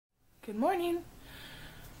Good morning.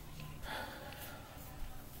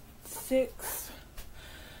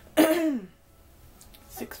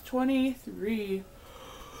 6:23.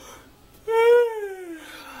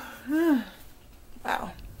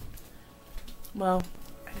 Wow. Well,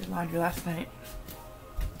 I did laundry last night.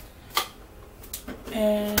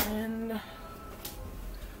 And I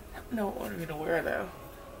don't know what I'm gonna wear though.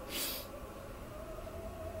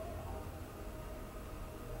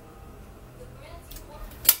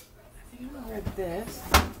 I think I'm gonna wear this.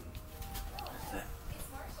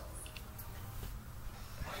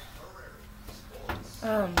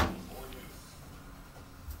 I'm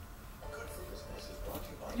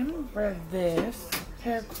gonna wear this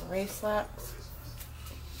pair of gray slacks.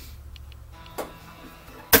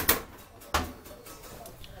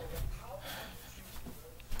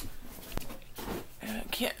 I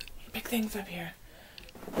can't pick things up here.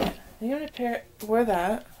 I think I'm gonna wear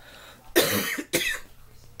that.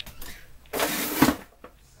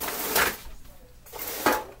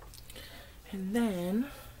 And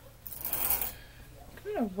then I'm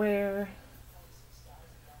gonna wear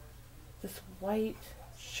this white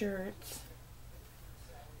shirt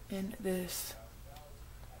and this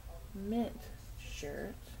mint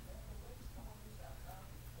shirt.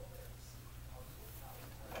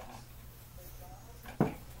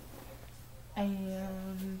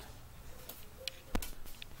 And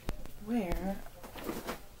wear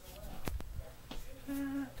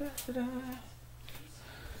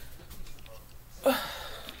a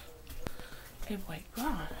white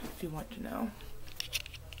bra, if you want to know.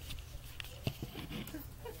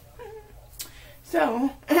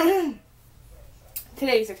 So,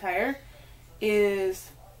 today's attire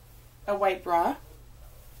is a white bra,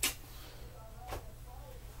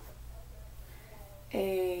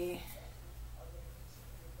 a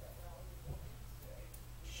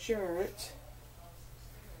shirt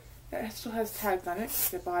that still has tags on it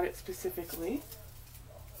because I bought it specifically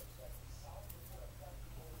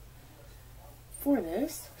for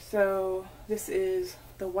this. So this is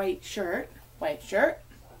the white shirt.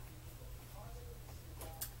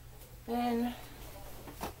 Then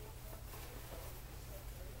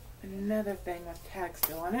another thing with tags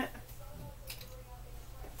still on it.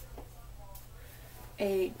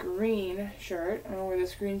 A green shirt. I'm gonna wear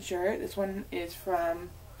this green shirt. This one is from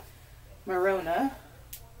Marona.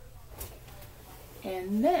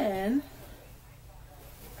 And then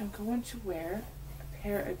I'm going to wear a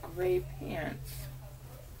pair of gray pants.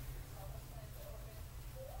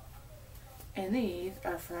 And these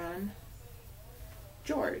are from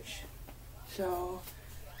George. So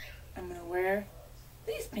I'm going to wear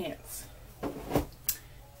these pants.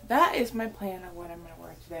 That is my plan of what I'm going to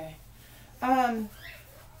wear today.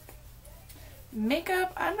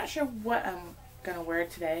 Makeup, I'm not sure what I'm going to wear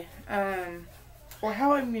today. Or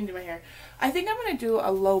how I'm going to do my hair. I think I'm going to do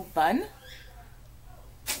a low bun.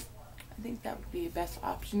 I think that would be the best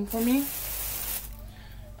option for me.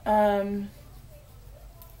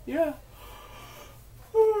 Yeah.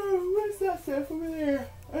 What is that stuff over there?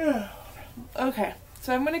 Okay,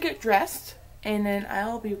 so I'm going to get dressed and then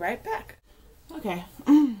I'll be right back. Okay.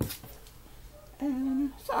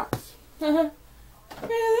 Socks. Yeah,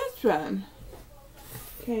 that's fun.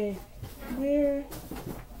 Okay, where?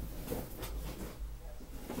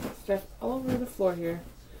 Stuff all over the floor here.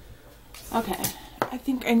 Okay, I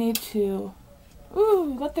think I need to,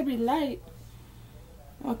 ooh, let there be light.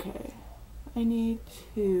 Okay, I need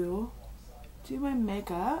to do my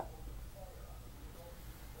makeup.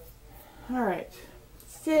 Alright,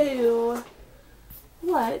 so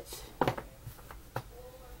what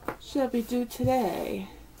shall we do today?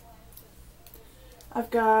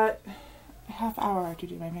 I've got a half hour to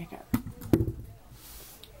do my makeup. I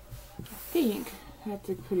think that's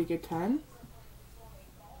a pretty good time.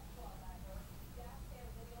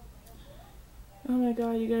 Oh my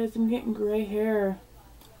god, you guys, I'm getting gray hair.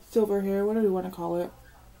 Silver hair, whatever you want to call it.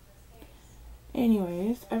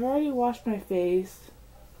 Anyways, I've already washed my face.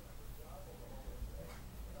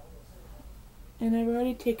 And I've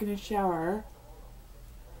already taken a shower.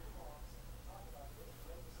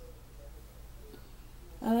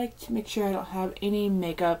 I like to make sure I don't have any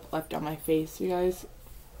makeup left on my face, you guys.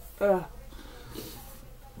 Ugh.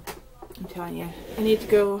 I'm telling you, I need to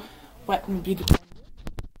go wet and beauty blender.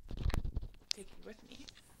 Take you with me.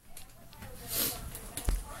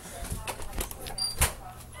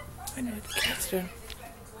 I know what the cat's doing.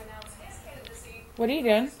 What are you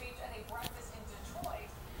doing?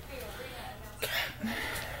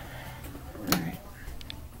 Alright.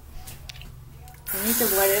 I need to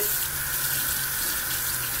wet it.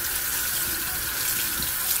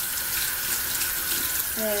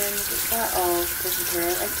 And get that all taken care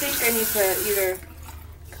of. I think I need to either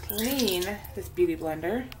clean this beauty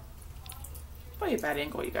blender. Probably a bad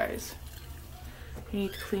angle, you guys. I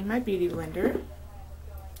need to clean my beauty blender.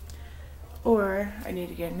 Or I need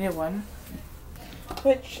to get a new one.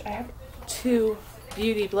 Which I have 2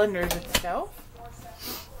 beauty blenders itself.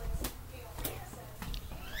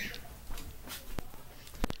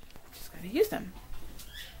 Just gotta use them.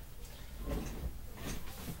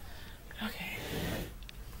 Okay.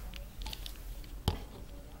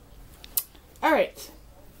 Alright.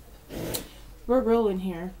 We're rolling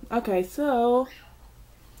here. Okay, so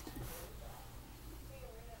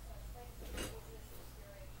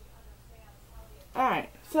alright,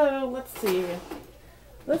 so let's see.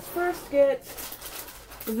 Let's first get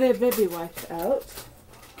the baby wipes out,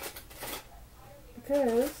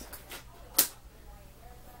 because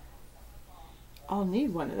I'll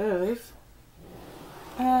need one of those.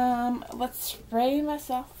 Let's spray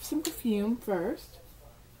myself with some perfume first,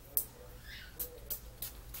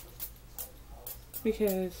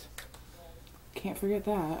 because can't forget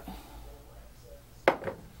that.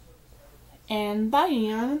 And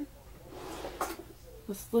then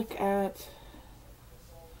let's look at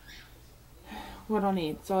what I'll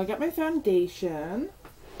need. So I got my foundation.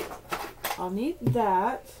 I'll need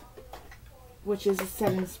that, which is a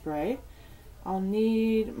setting spray. I'll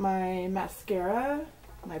need my mascara,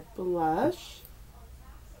 my blush,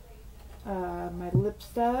 my lip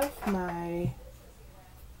stuff, my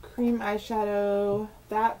cream eyeshadow,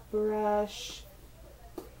 that brush.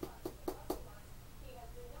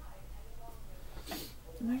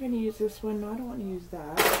 Am I going to use this one? No, I don't want to use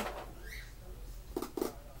that.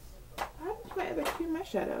 I have my other cream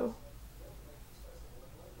eyeshadow.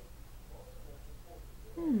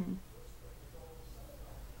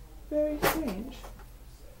 Very strange.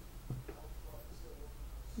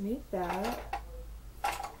 Need that.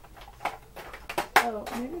 Oh,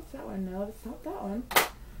 maybe it's that one. No, it's not that one.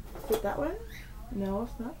 Is it that one? No,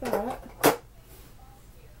 it's not that.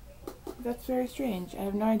 That's very strange. I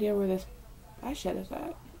have no idea where this eyeshadow's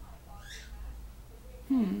at.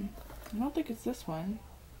 I don't think it's this one.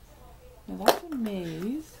 Now that's a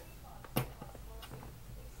maze.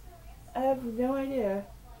 I have no idea.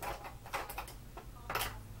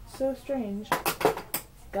 So strange.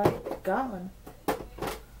 Got it gone.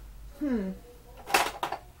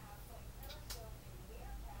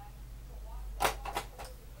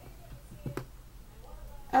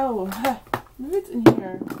 Oh, maybe it's in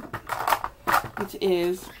here. Which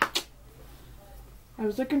is, I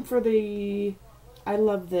was looking for the I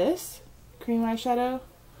Love This cream eyeshadow.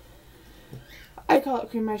 I call it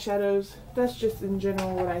cream eyeshadows. That's just in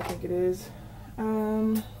general what I think it is.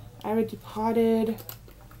 I already potted.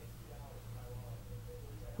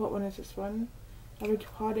 What one is this one? I already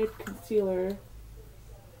potted concealer.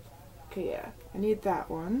 Okay, yeah. I need that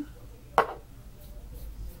one.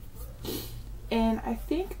 And I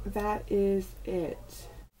think that is it.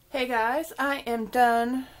 Hey guys, I am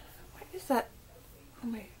done. What is that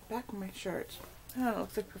on my back of my shirt? I don't know, it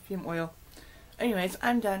looks like perfume oil. Anyways,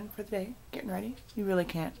 I'm done for the day. Getting ready. You really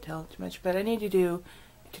can't tell too much, but I need to do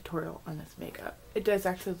a tutorial on this makeup. It does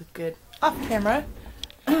actually look good off camera.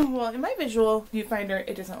 Well, in my visual viewfinder,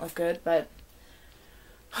 it doesn't look good, but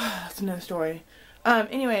that's another story.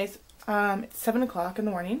 Anyways, it's 7 o'clock in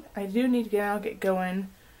the morning. I do need to get out, get going,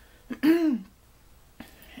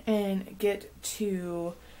 and get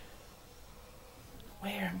to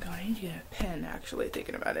where I'm going. I need to get a pen, actually,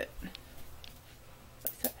 thinking about it.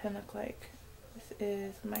 What's that pen look like? This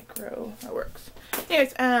is micro. That works.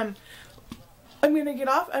 Anyways, I'm gonna get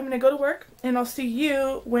off. I'm gonna go to work, and I'll see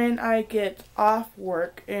you when I get off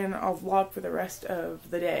work, and I'll vlog for the rest of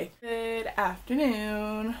the day. Good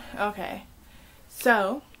afternoon. Okay,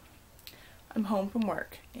 so I'm home from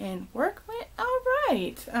work, and work went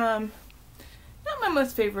alright. Not my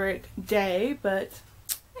most favorite day, but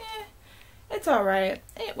it's alright.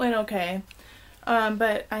 It went okay.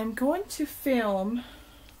 But I'm going to film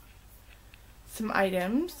some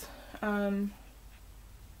items, and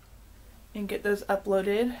get those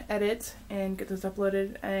uploaded, edit, and get those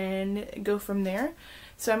uploaded, and go from there.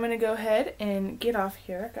 So I'm going to go ahead and get off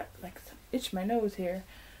here. I got like some itch in my nose here.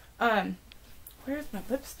 Where's my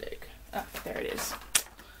lipstick? Ah, there it is.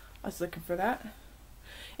 I was looking for that.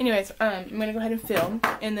 Anyways, I'm going to go ahead and film,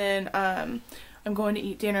 and then I'm going to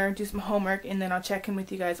eat dinner, do some homework, and then I'll check in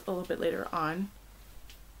with you guys a little bit later on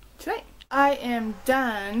tonight. I am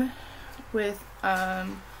done with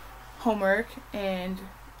homework, and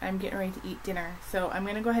I'm getting ready to eat dinner. So I'm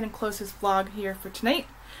going to go ahead and close this vlog here for tonight.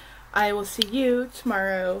 I will see you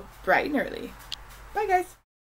tomorrow bright and early. Bye guys!